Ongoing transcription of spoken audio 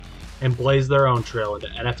and blaze their own trail into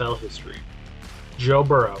NFL history. Joe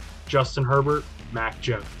Burrow, Justin Herbert, Mac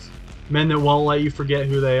Jones. Men that won't let you forget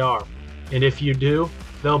who they are. And if you do,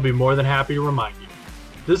 they'll be more than happy to remind you.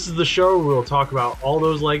 This is the show where we will talk about all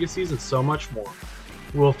those legacies and so much more.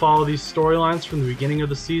 We will follow these storylines from the beginning of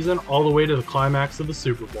the season all the way to the climax of the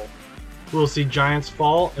Super Bowl. We will see giants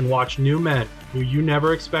fall and watch new men who you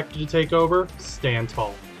never expected to take over stand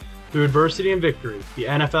tall. Through adversity and victory, the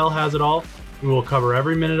NFL has it all. We will cover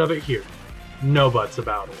every minute of it here. No buts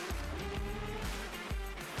about it.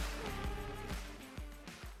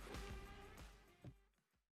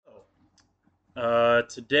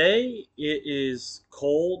 Today it is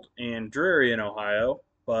cold and dreary in Ohio,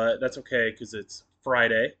 but that's okay because it's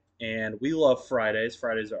Friday and we love Fridays.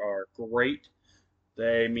 Fridays are great.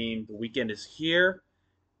 They mean the weekend is here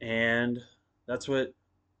and that's what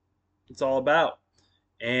it's all about.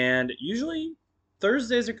 And usually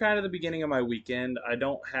Thursdays are kind of the beginning of my weekend. I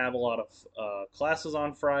don't have a lot of classes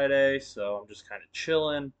on Friday, so I'm just kind of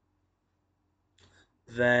chilling.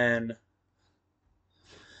 Then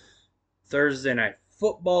Thursday night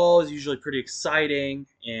football is usually pretty exciting,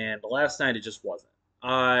 and last night it just wasn't.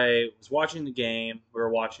 I was watching the game, we were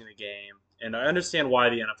watching the game, and I understand why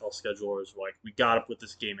the NFL scheduler is like, we got to put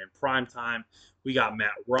this game in prime time. We got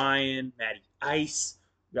Matt Ryan, Matty Ice,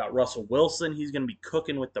 we got Russell Wilson. He's going to be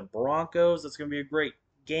cooking with the Broncos. It's going to be a great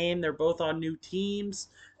game. They're both on new teams.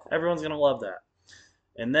 Everyone's going to love that.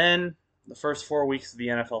 And then the first 4 weeks of the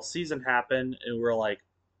NFL season happened, and we're like,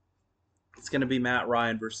 it's going to be Matt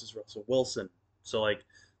Ryan versus Russell Wilson. So, like,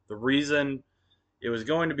 the reason it was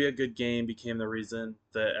going to be a good game became the reason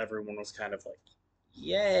that everyone was kind of like,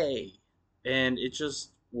 yay. And it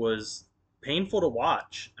just was painful to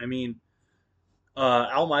watch. I mean,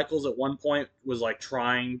 Al Michaels at one point was like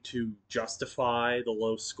trying to justify the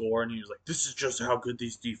low score, and he was like, "This is just how good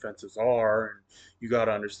these defenses are, and you got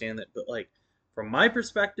to understand that." But like, from my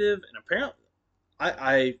perspective, and apparently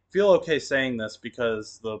I feel okay saying this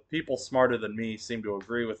because the people smarter than me seem to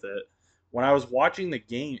agree with it. When I was watching the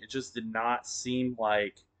game, it just did not seem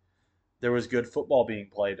like there was good football being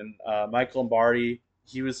played. And Mike Lombardi,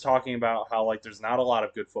 he was talking about how like there's not a lot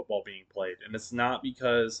of good football being played, and it's not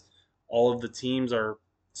because all of the teams are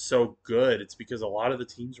so good. It's because a lot of the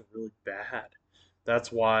teams are really bad.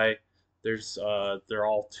 That's why they're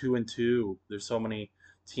all 2-2. There's so many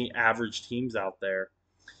average teams out there.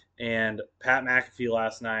 And Pat McAfee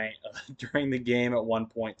last night during the game at one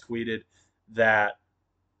point tweeted that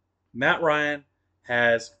Matt Ryan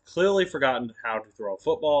has clearly forgotten how to throw a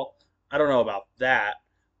football. I don't know about that,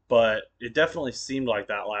 but it definitely seemed like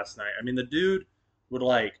that last night. I mean, the dude would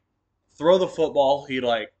like throw the football, he'd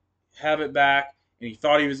like have it back, and he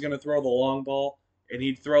thought he was going to throw the long ball, and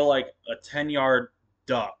he'd throw like a 10-yard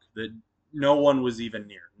duck that no one was even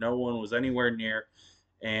near. No one was anywhere near.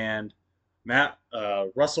 And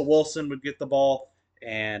Russell Wilson would get the ball,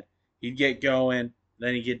 and he'd get going.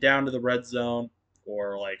 Then he'd get down to the red zone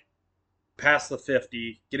or like past the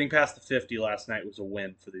 50. Getting past the 50 last night was a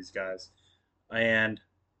win for these guys. And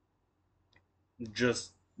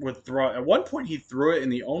just would throw. At one point, he threw it,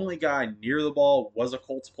 and the only guy near the ball was a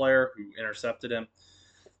Colts player who intercepted him.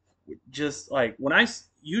 Just like when I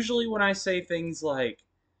say things like,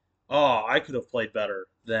 "Oh, I could have played better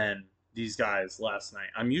than these guys last night,"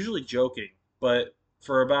 I'm usually joking. But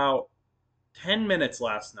for about 10 minutes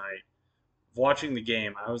last night, watching the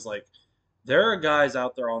game, I was like, there are guys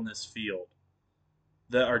out there on this field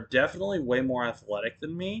that are definitely way more athletic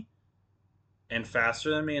than me and faster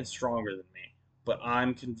than me and stronger than me. But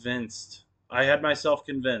I'm convinced, I had myself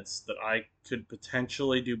convinced that I could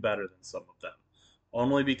potentially do better than some of them.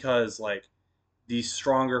 Only because, like, these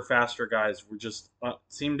stronger, faster guys were just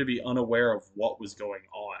seemed to be unaware of what was going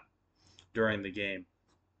on during the game.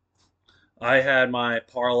 I had my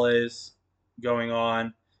parlays going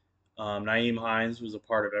on. Naeem Hines was a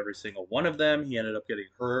part of every single one of them. He ended up getting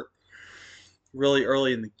hurt really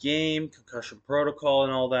early in the game, concussion protocol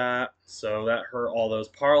and all that. So that hurt all those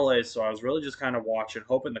parlays. So I was really just kind of watching,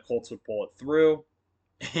 hoping the Colts would pull it through.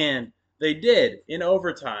 And they did in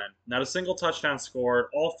overtime. Not a single touchdown scored,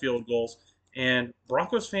 all field goals. And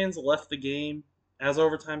Broncos fans left the game as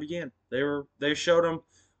overtime began. They showed them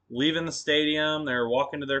leaving the stadium. They were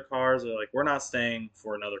walking to their cars. They're like, we're not staying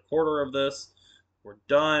for another quarter of this. We're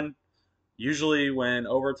done. Usually when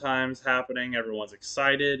overtime's happening, everyone's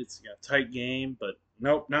excited. It's a tight game, but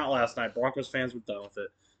nope, not last night. Broncos fans were done with it.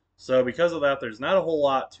 So because of that, there's not a whole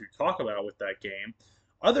lot to talk about with that game,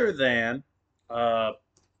 other than uh,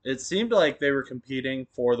 it seemed like they were competing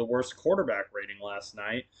for the worst quarterback rating last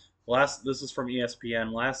night. This is from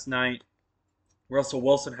ESPN. Last night, Russell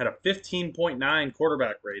Wilson had a 15.9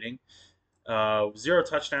 quarterback rating. Zero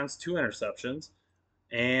touchdowns, two interceptions,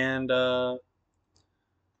 and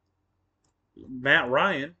Matt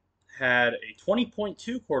Ryan had a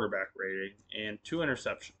 20.2 quarterback rating and two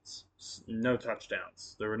interceptions, no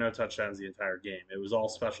touchdowns. There were no touchdowns the entire game. It was all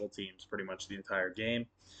special teams pretty much the entire game.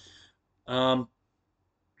 Um,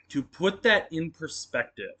 to put that in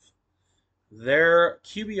perspective, their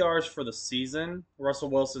QBRs for the season, Russell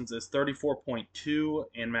Wilson's is 34.2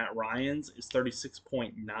 and Matt Ryan's is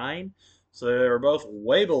 36.9. So they're both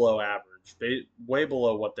way below average, way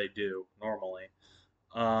below what they do normally.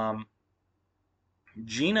 Um,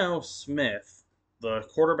 Geno Smith, the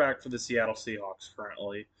quarterback for the Seattle Seahawks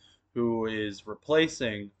currently, who is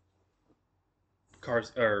replacing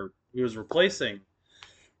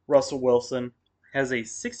Russell Wilson, has a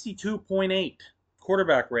 62.8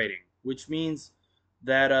 quarterback rating, which means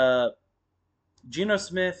that Geno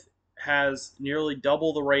Smith has nearly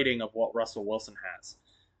double the rating of what Russell Wilson has.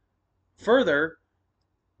 Further,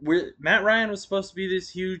 Matt Ryan was supposed to be this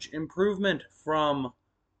huge improvement from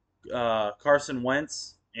Carson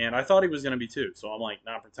Wentz, and I thought he was going to be too. So I'm like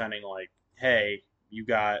not pretending like, hey, you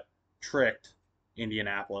got tricked,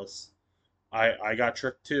 Indianapolis. I got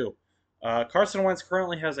tricked too. Carson Wentz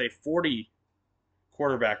currently has a 40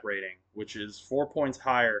 quarterback rating, which is 4 points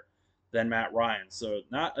higher than Matt Ryan. So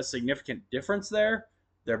not a significant difference there.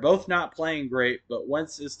 They're both not playing great, but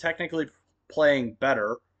Wentz is technically playing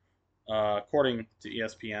better, according to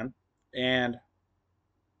ESPN. And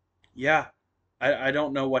yeah, I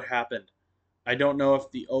don't know what happened. I don't know if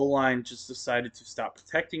the O line just decided to stop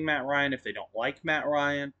protecting Matt Ryan, if they don't like Matt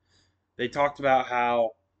Ryan. They talked about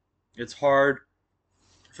how it's hard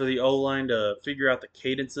for the O line to figure out the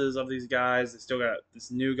cadences of these guys. They still got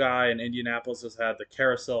this new guy in Indianapolis has had the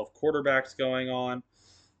carousel of quarterbacks going on.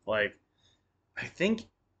 Like, I think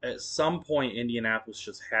at some point Indianapolis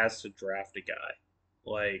just has to draft a guy.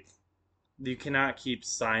 Like, you cannot keep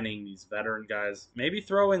signing these veteran guys. Maybe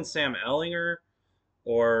throw in Sam Ellinger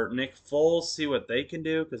or Nick Foles, see what they can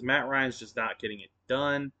do, because Matt Ryan's just not getting it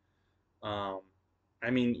done. Um, I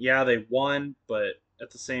mean, yeah, they won, but at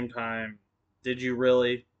the same time, did you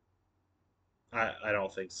really? I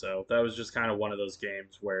don't think so. That was just kind of one of those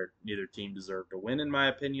games where neither team deserved to win, in my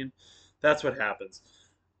opinion. That's what happens.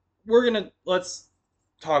 Let's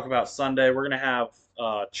talk about Sunday. We're gonna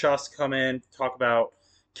have Chus come in, talk about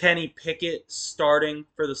Kenny Pickett starting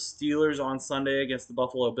for the Steelers on Sunday against the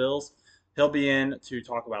Buffalo Bills. He'll be in to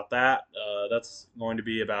talk about that. That's going to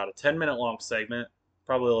be about a 10-minute long segment,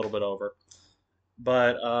 probably a little bit over.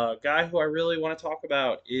 But a guy who I really want to talk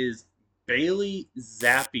about is Bailey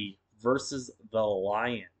Zappi versus the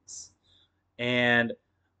Lions. And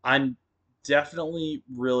I'm definitely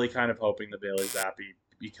really kind of hoping that Bailey Zappi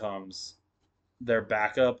becomes their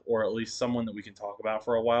backup, or at least someone that we can talk about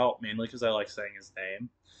for a while, mainly because I like saying his name.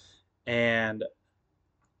 And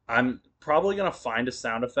I'm probably going to find a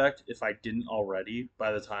sound effect, if I didn't already,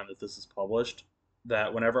 by the time that this is published,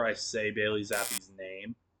 that whenever I say Bailey Zappi's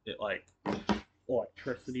name, it like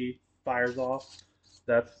electricity fires off.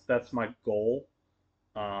 That's my goal.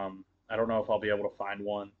 I don't know if I'll be able to find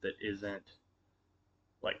one that isn't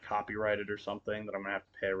like copyrighted or something that I'm gonna have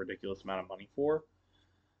to pay a ridiculous amount of money for.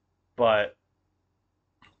 But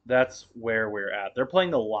that's where we're at. They're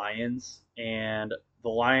playing the Lions, and the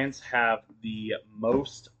Lions have the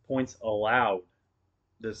most points allowed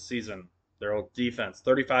this season. Their defense,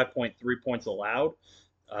 35.3 points allowed.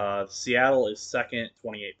 Seattle is second,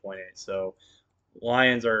 28.8. So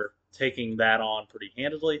Lions are taking that on pretty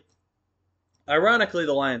handedly. Ironically,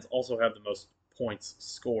 the Lions also have the most points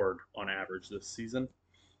scored on average this season.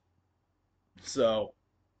 So,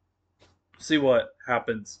 see what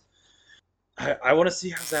happens. I want to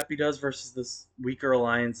see how Zappi does versus this weaker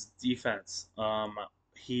Lions defense.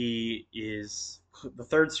 He is the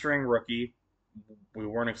third string rookie. We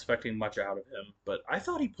weren't expecting much out of him, but I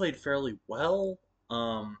thought he played fairly well.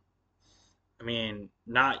 I mean,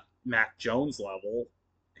 not Mac Jones level.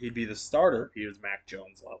 He'd be the starter if he was Mac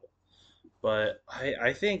Jones level. But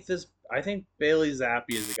I think Bailey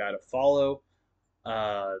Zappi is the guy to follow.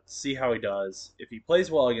 See how he does. If he plays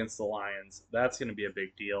well against the Lions, that's going to be a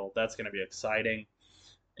big deal. That's going to be exciting,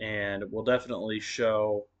 and will definitely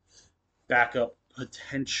show backup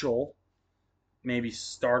potential, maybe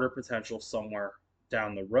starter potential somewhere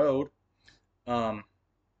down the road.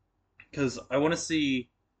 Because I want to see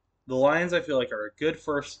the Lions. I feel like are a good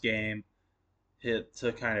first game hit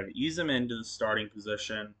to kind of ease him into the starting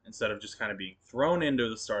position instead of just kind of being thrown into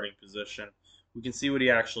the starting position. We can see what he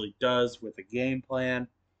actually does with a game plan.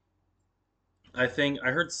 I think I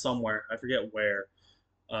heard somewhere, I forget where,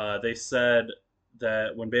 they said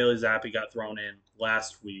that when Bailey Zappi got thrown in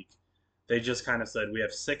last week, They just kind of said, we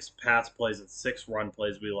have 6 pass plays and 6 run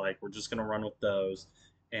plays we like. We're just going to run with those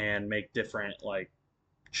and make different, like,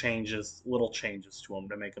 changes, little changes to them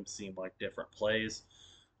to make them seem like different plays.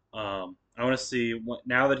 I want to see,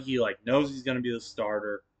 now that he, like, knows he's going to be the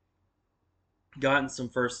starter, gotten some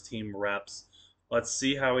first team reps. Let's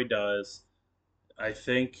see how he does. I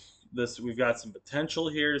think we've got some potential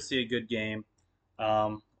here to see a good game.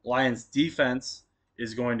 Lions defense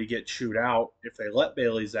is going to get chewed out if they let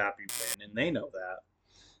Bailey Zappi win, and they know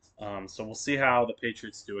that. So we'll see how the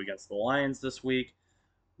Patriots do against the Lions this week.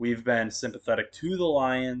 We've been sympathetic to the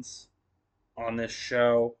Lions on this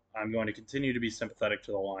show. I'm going to continue to be sympathetic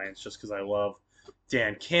to the Lions just because I love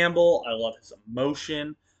Dan Campbell. I love his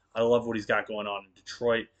emotion. I love what he's got going on in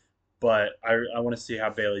Detroit. But I want to see how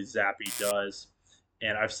Bailey Zappi does.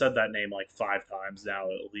 And I've said that name like 5 times now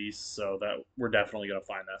at least, so that we're definitely going to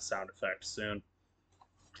find that sound effect soon.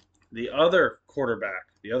 The other quarterback,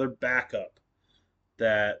 the other backup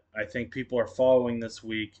that I think people are following this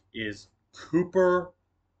week is Cooper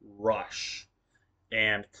Rush.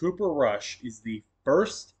 And Cooper Rush is the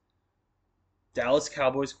first Dallas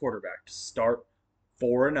Cowboys quarterback to start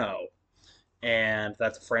 4-0. And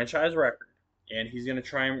that's a franchise record. And he's going to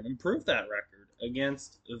try and improve that record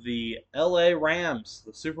against the LA Rams,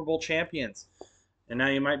 the Super Bowl champions. And now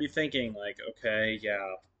you might be thinking, like, okay,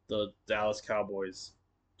 yeah, the Dallas Cowboys,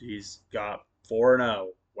 he's got 4-0.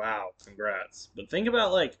 Wow, congrats. But think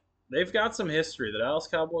about, like, they've got some history. The Dallas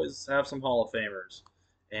Cowboys have some Hall of Famers.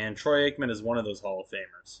 And Troy Aikman is one of those Hall of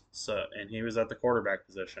Famers. And he was at the quarterback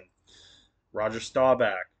position. Roger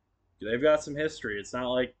Staubach. They've got some history. It's not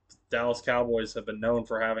like Dallas Cowboys have been known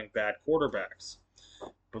for having bad quarterbacks.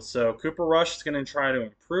 So Cooper Rush is going to try to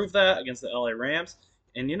improve that against the LA Rams.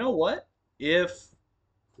 And you know what? If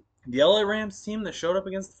the LA Rams team that showed up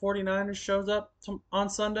against the 49ers shows up on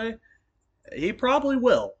Sunday, he probably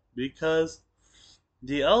will. Because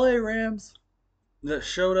the LA Rams that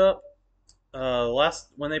showed up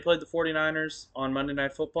when they played the 49ers on Monday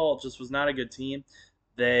Night Football just was not a good team.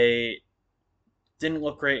 They didn't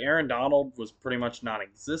look great. Aaron Donald was pretty much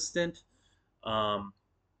non-existent.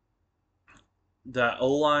 The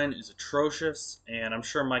O-line is atrocious, and I'm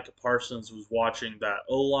sure Micah Parsons was watching that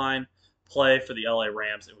O-line play for the LA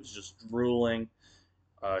Rams. It was just drooling.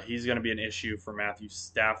 He's going to be an issue for Matthew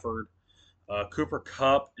Stafford. Cooper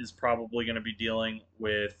Kupp is probably going to be dealing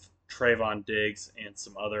with Trayvon Diggs and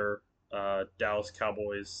some other Dallas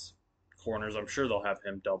Cowboys corners. I'm sure they'll have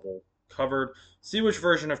him double covered. See which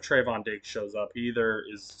version of Trayvon Diggs shows up. He either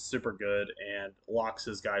is super good and locks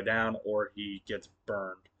his guy down, or he gets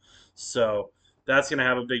burned. So that's going to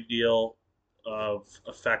have a big deal of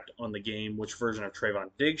effect on the game, which version of Trayvon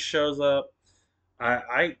Diggs shows up.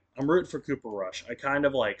 I'm rooting for Cooper Rush. I kind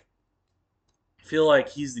of feel like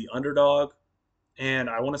he's the underdog, and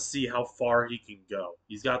I want to see how far he can go.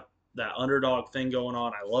 He's got that underdog thing going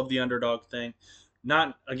on. I love the underdog thing.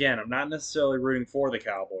 I'm not necessarily rooting for the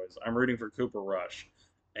Cowboys. I'm rooting for Cooper Rush.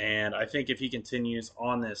 And I think if he continues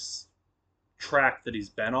on this track that he's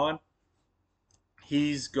been on,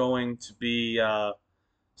 he's going to be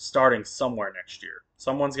starting somewhere next year.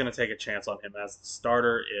 Someone's going to take a chance on him as the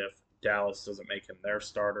starter if Dallas doesn't make him their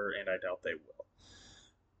starter, and I doubt they will.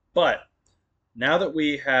 But now that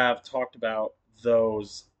we have talked about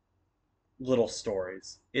those little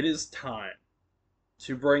stories, it is time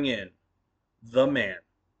to bring in the man,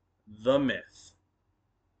 the myth,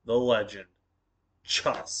 the legend,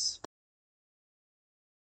 Chus.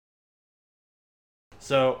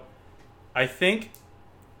 So, I think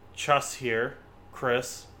Chus here,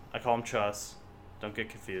 Chris, I call him Chus, don't get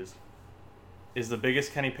confused, is the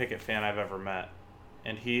biggest Kenny Pickett fan I've ever met.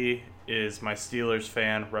 And he is my Steelers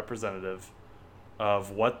fan representative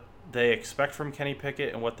of what they expect from Kenny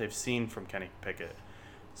Pickett and what they've seen from Kenny Pickett.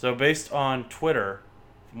 So based on Twitter,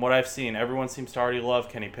 from what I've seen, everyone seems to already love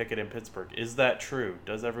Kenny Pickett in Pittsburgh. Is that true?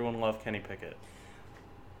 Does everyone love Kenny Pickett?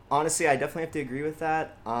 Honestly, I definitely have to agree with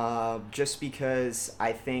that. Just because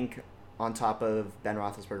I think on top of Ben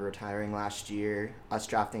Roethlisberger retiring last year, us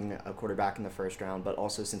drafting a quarterback in the first round, but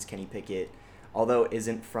also since Kenny Pickett, although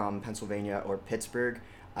isn't from Pennsylvania or Pittsburgh,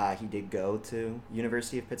 he did go to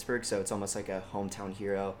University of Pittsburgh, so it's almost like a hometown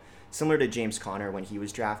hero. Similar to James Conner when he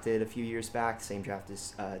was drafted a few years back, same draft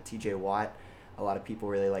as TJ Watt. A lot of people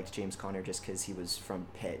really liked James Conner just because he was from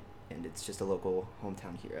Pitt, and it's just a local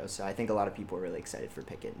hometown hero. So I think a lot of people are really excited for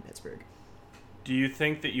Pickett in Pittsburgh. Do you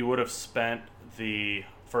think that you would have spent the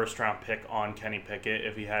first-round pick on Kenny Pickett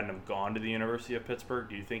if he hadn't have gone to the University of Pittsburgh?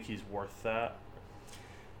 Do you think he's worth that?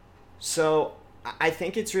 So I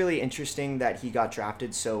think it's really interesting that he got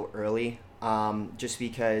drafted so early. just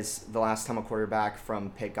because the last time a quarterback from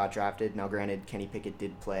Pitt got drafted, now granted, Kenny Pickett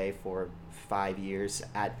did play for 5 years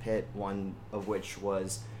at Pitt, one of which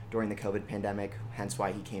was during the COVID pandemic, hence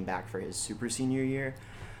why he came back for his super senior year.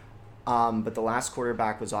 But the last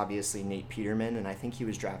quarterback was obviously Nate Peterman, and I think he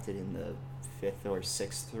was drafted in the 5th or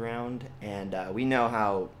 6th round, and we know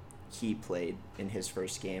how he played in his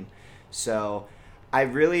first game. So I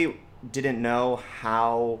really didn't know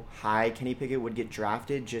how high Kenny Pickett would get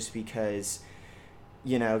drafted just because,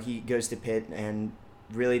 you know, he goes to Pitt, and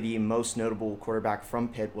really the most notable quarterback from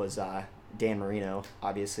Pitt was Dan Marino,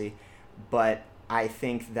 obviously. But I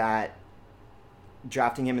think that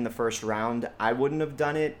drafting him in the first round, I wouldn't have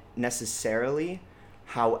done it necessarily.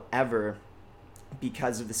 However,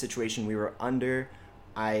 because of the situation we were under,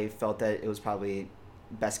 I felt that it was probably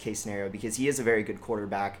best case scenario because he is a very good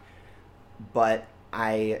quarterback. But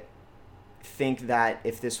I think that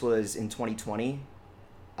if this was in 2020,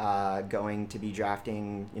 going to be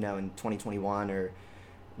drafting, you know, in 2021 or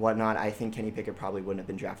whatnot, I think Kenny Pickett probably wouldn't have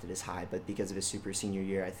been drafted as high. But because of his super senior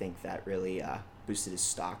year, I think that really boosted his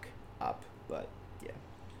stock up. But yeah.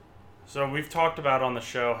 So we've talked about on the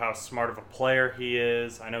show how smart of a player he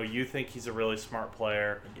is. I know you think he's a really smart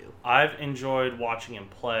player. I do. I've enjoyed watching him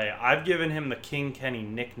play. I've given him the King Kenny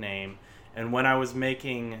nickname. And when I was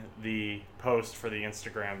making the post for the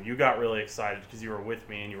Instagram, you got really excited because you were with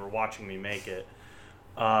me and you were watching me make it.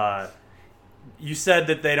 You said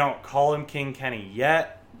that they don't call him King Kenny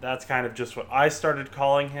yet. That's kind of just what I started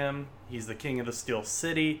calling him. He's the king of the Steel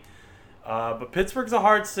City. But Pittsburgh's a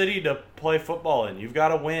hard city to play football in. You've got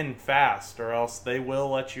to win fast or else they will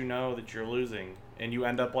let you know that you're losing. And you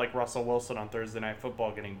end up like Russell Wilson on Thursday Night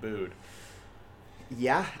Football getting booed.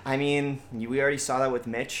 Yeah, I mean, we already saw that with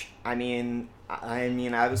Mitch. I mean,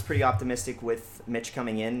 I was pretty optimistic with Mitch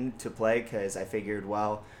coming in to play because I figured,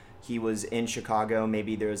 well, he was in Chicago.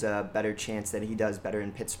 Maybe there's a better chance that he does better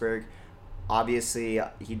in Pittsburgh. Obviously,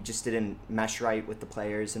 he just didn't mesh right with the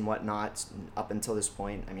players and whatnot up until this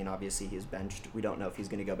point. I mean, obviously, he was benched. We don't know if he's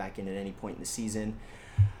going to go back in at any point in the season.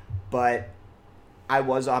 But I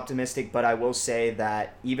was optimistic, but I will say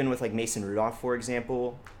that even with like Mason Rudolph, for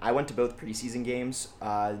example, I went to both preseason games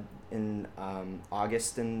in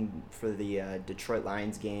August and for the Detroit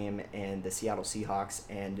Lions game and the Seattle Seahawks.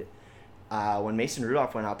 And when Mason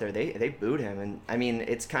Rudolph went out there, they booed him. And I mean,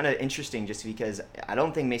 it's kind of interesting just because I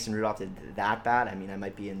don't think Mason Rudolph did that bad. I mean, I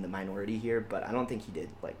might be in the minority here, but I don't think he did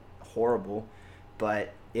like horrible.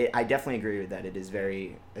 But I definitely agree with that. It's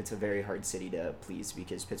a very hard city to please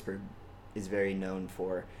because Pittsburgh is very known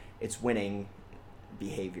for its winning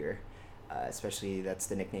behavior, especially that's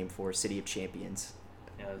the nickname for City of Champions.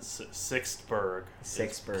 Yeah, it's Sixthburg.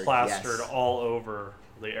 Sixthburg, it's plastered yes. all over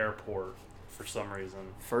the airport for some reason.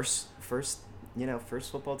 First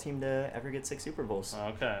football team to ever get 6 Super Bowls.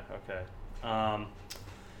 Okay.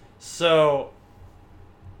 So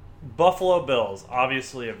Buffalo Bills,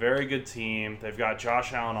 obviously a very good team. They've got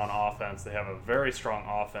Josh Allen on offense. They have a very strong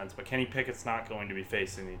offense, but Kenny Pickett's not going to be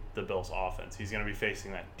facing the Bills' offense. He's going to be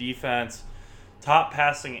facing that defense, top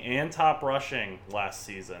passing and top rushing last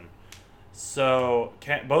season. So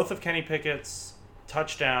both of Kenny Pickett's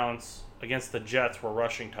touchdowns against the Jets were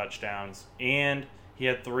rushing touchdowns, and he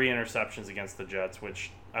had 3 interceptions against the Jets,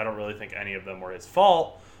 which I don't really think any of them were his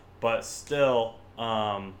fault, but still,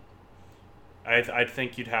 I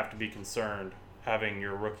think you'd have to be concerned having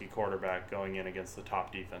your rookie quarterback going in against the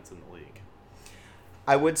top defense in the league.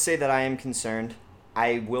 I would say that I am concerned.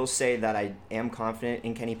 I will say that I am confident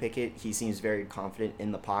in Kenny Pickett. He seems very confident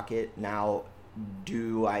in the pocket. Now,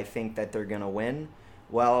 do I think that they're going to win?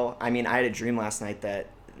 Well, I mean, I had a dream last night that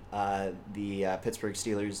the Pittsburgh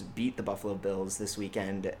Steelers beat the Buffalo Bills this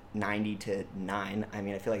weekend 90-9. I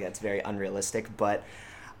mean, I feel like that's very unrealistic, but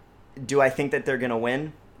do I think that they're going to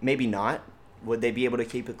win? Maybe not. Would they be able to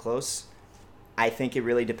keep it close? I think it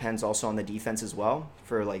really depends also on the defense as well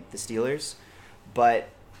for like the Steelers. But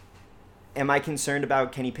am I concerned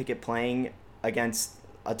about Kenny Pickett playing against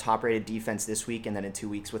a top-rated defense this week and then in 2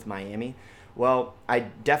 weeks with Miami? Well, I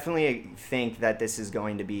definitely think that this is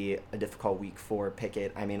going to be a difficult week for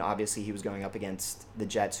Pickett. I mean, obviously he was going up against the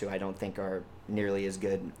Jets, who I don't think are nearly as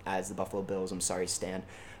good as the Buffalo Bills. I'm sorry, Stan.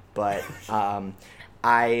 But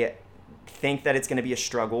I think that it's going to be a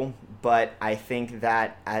struggle, but I think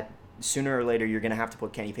that sooner or later you're going to have to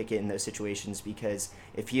put Kenny Pickett in those situations because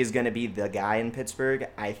if he is going to be the guy in Pittsburgh,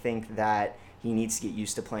 I think that he needs to get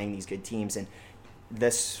used to playing these good teams. And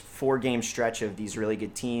this 4-game stretch of these really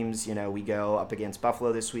good teams, you know, we go up against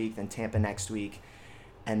Buffalo this week, then Tampa next week,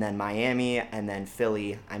 and then Miami, and then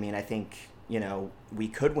Philly. I mean, I think, you know, we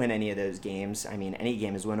could win any of those games. I mean, any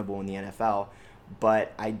game is winnable in the NFL,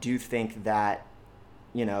 but I do think that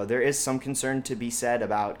there is some concern to be said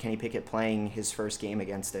about Kenny Pickett playing his first game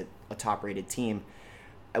against a top-rated team.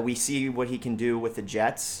 We see what he can do with the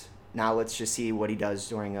Jets. Now let's just see what he does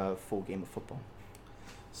during a full game of football.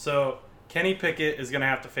 So Kenny Pickett is going to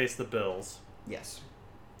have to face the Bills. Yes.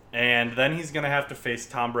 And then he's going to have to face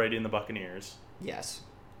Tom Brady and the Buccaneers. Yes.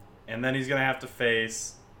 And then he's going to have to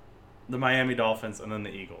face the Miami Dolphins and then the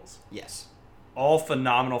Eagles. Yes. All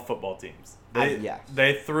phenomenal football teams. Yeah.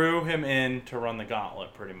 They threw him in to run the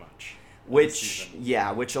gauntlet pretty much. Which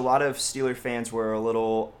a lot of Steeler fans were a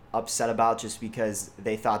little upset about just because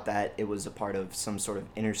they thought that it was a part of some sort of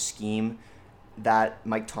inner scheme that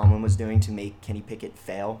Mike Tomlin was doing to make Kenny Pickett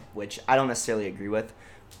fail, which I don't necessarily agree with.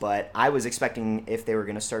 But I was expecting if they were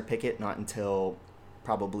going to start Pickett, not until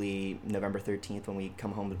probably November 13th when we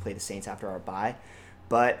come home to play the Saints after our bye.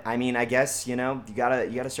 But I mean, I guess you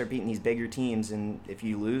gotta start beating these bigger teams, and if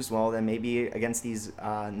you lose, well, then maybe against these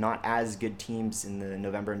not as good teams in the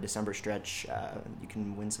November and December stretch, you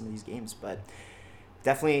can win some of these games. But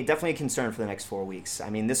definitely a concern for the next 4 weeks. I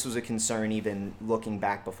mean, this was a concern even looking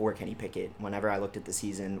back before Kenny Pickett. Whenever I looked at the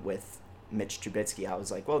season with Mitch Trubisky, I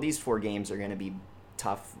was like, well, these 4 games are going to be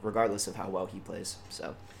tough regardless of how well he plays.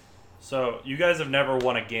 So you guys have never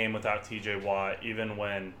won a game without T.J. Watt, even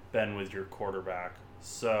when Ben was your quarterback.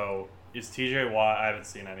 So is T.J. Watt, I haven't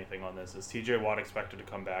seen anything on this, is T.J. Watt expected to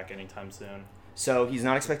come back anytime soon? So he's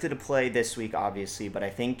not expected to play this week, obviously, but I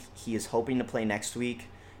think he is hoping to play next week.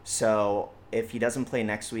 So if he doesn't play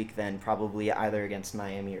next week, then probably either against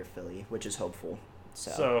Miami or Philly, which is hopeful.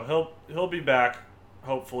 So he'll be back,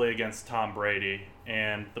 hopefully, against Tom Brady.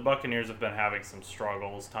 And the Buccaneers have been having some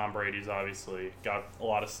struggles. Tom Brady's obviously got a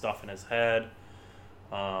lot of stuff in his head.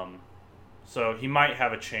 So he might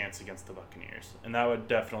have a chance against the Buccaneers. And that would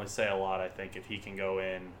definitely say a lot, I think, if he can go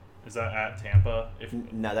in. Is that at Tampa?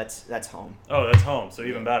 No, that's home. Oh, that's home, so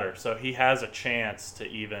even better. So he has a chance to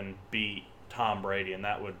even beat Tom Brady, and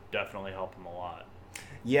that would definitely help him a lot.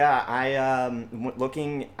 Yeah,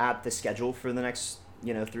 looking at the schedule for the next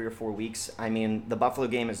 3 or 4 weeks, I mean, the Buffalo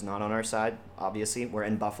game is not on our side, obviously. We're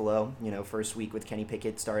in Buffalo, first week with Kenny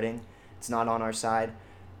Pickett starting. It's not on our side.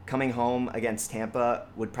 Coming home against Tampa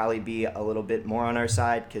would probably be a little bit more on our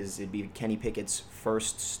side because it'd be Kenny Pickett's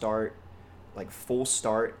first start, like full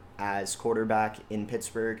start as quarterback in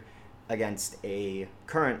Pittsburgh against a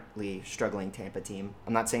currently struggling Tampa team.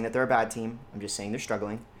 I'm not saying that they're a bad team. I'm just saying they're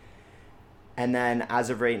struggling. And then as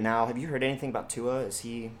of right now, have you heard anything about Tua? Is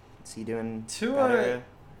he doing better?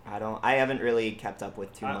 I haven't really kept up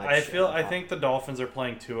with too much. I think the Dolphins are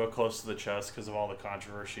playing Tua close to the chest because of all the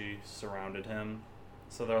controversy surrounded him.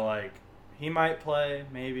 So they're like, he might play,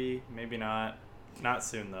 maybe not. Not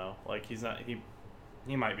soon though. Like he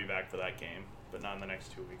might be back for that game, but not in the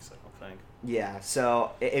next 2 weeks, I don't think. Yeah,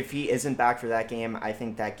 so if he isn't back for that game, I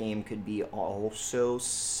think that game could be also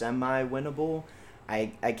semi-winnable.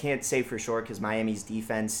 I can't say for sure because Miami's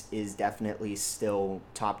defense is definitely still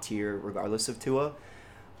top tier regardless of Tua.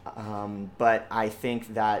 But I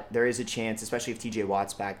think that there is a chance, especially if TJ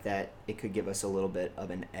Watt's back, that it could give us a little bit of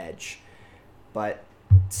an edge. But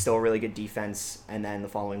still a really good defense, and then the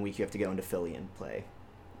following week you have to go into Philly and play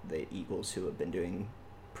the Eagles, who have been doing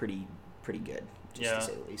pretty good, to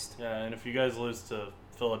say the least. Yeah, and if you guys lose to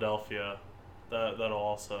Philadelphia, that'll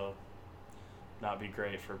also not be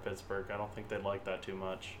great for Pittsburgh. I don't think they'd like that too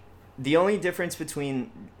much. The only difference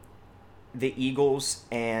between the Eagles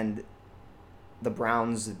and the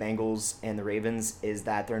Browns, the Bengals, and the Ravens is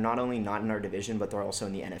that they're not only not in our division, but they're also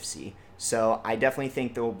in the NFC. So I definitely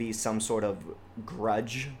think there will be some sort of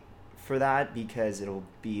grudge for that because it'll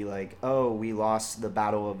be like, oh, we lost the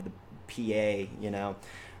battle of the PA,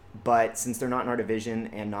 But since they're not in our division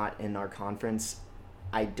and not in our conference,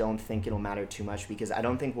 I don't think it'll matter too much because I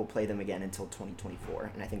don't think we'll play them again until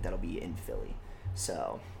 2024, and I think that'll be in Philly.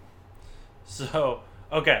 So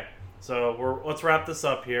okay. So let's wrap this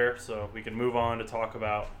up here so we can move on to talk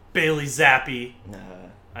about Bailey Zappi.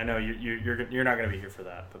 I know you're not going to be here for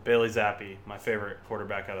that, but Bailey Zappi, my favorite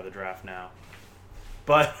quarterback out of the draft now.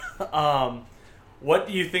 But what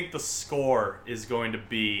do you think the score is going to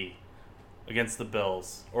be against the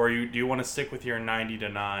Bills, or do you want to stick with your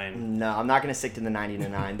 90-9? No, I'm not going to stick to the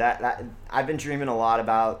 90-9. That I've been dreaming a lot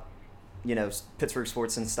about, Pittsburgh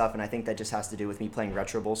sports and stuff, and I think that just has to do with me playing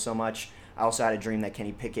Retro Bowl so much. I also had a dream that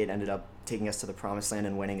Kenny Pickett ended up taking us to the promised land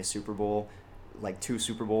and winning a Super Bowl, like 2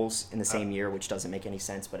 Super Bowls in the same year, which doesn't make any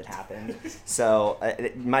sense, but it happened. So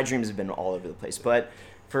my dreams have been all over the place. But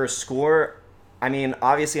for a score, I mean,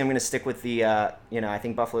 obviously I'm going to stick with the, I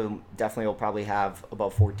think Buffalo definitely will probably have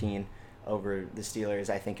above 14 over the Steelers.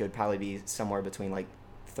 I think it would probably be somewhere between like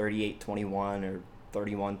 38-21 or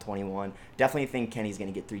 31-21. Definitely think Kenny's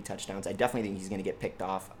going to get 3 touchdowns. I definitely think he's going to get picked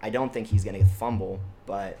off. I don't think he's going to fumble,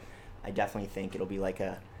 but I definitely think it'll be like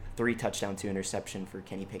a 3 touchdown, 2 interception for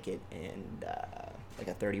Kenny Pickett and like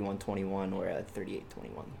a 31-21 or a 38-21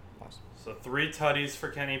 loss. So 3 tutties for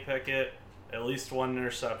Kenny Pickett, at least 1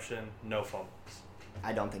 interception, no fumbles.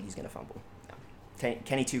 I don't think he's going to fumble. No.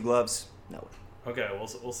 Kenny 2 gloves, no. Okay,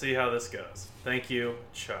 we'll see how this goes. Thank you,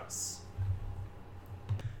 Chus.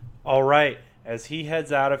 All right, as he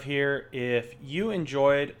heads out of here, if you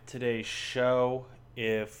enjoyed today's show,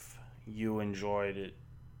 if you enjoyed it,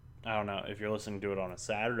 I don't know, if you're listening to it on a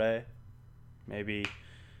Saturday, maybe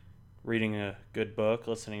reading a good book,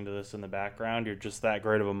 listening to this in the background, you're just that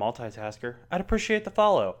great of a multitasker, I'd appreciate the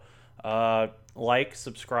follow. Like,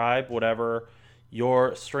 subscribe, whatever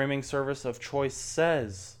your streaming service of choice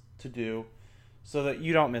says to do, so that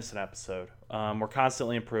you don't miss an episode. We're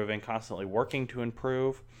constantly improving, constantly working to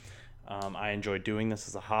improve. I enjoy doing this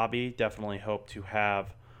as a hobby. Definitely hope to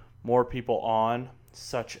have more people on,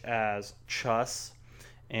 such as Chus.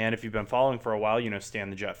 And if you've been following for a while, you know Stan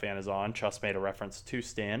the Jet Fan is on. Chus made a reference to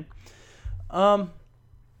Stan. I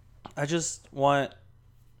just want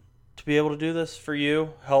to be able to do this for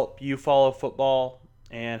you, help you follow football,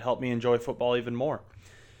 and help me enjoy football even more.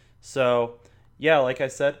 So, yeah, like I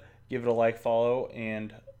said, give it a like, follow,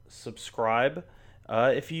 and subscribe.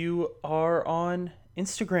 If you are on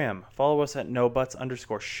Instagram, follow us at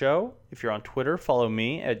NoButts_show. If you're on Twitter, follow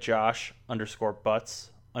me at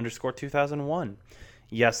Josh_Butts_2001.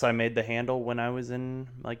 Yes, I made the handle when I was in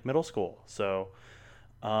middle school. So,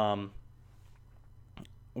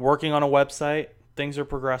 working on a website, things are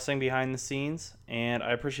progressing behind the scenes, and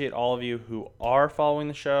I appreciate all of you who are following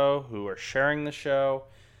the show, who are sharing the show.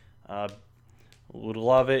 Would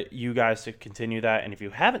love it, you guys, to continue that. And if you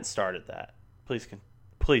haven't started that, please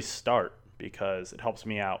start, because it helps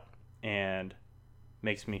me out and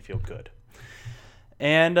makes me feel good.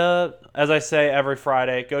 And as I say every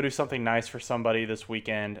Friday, go do something nice for somebody this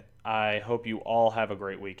weekend. I hope you all have a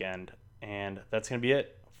great weekend. And that's going to be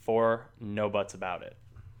it for No Buts About It.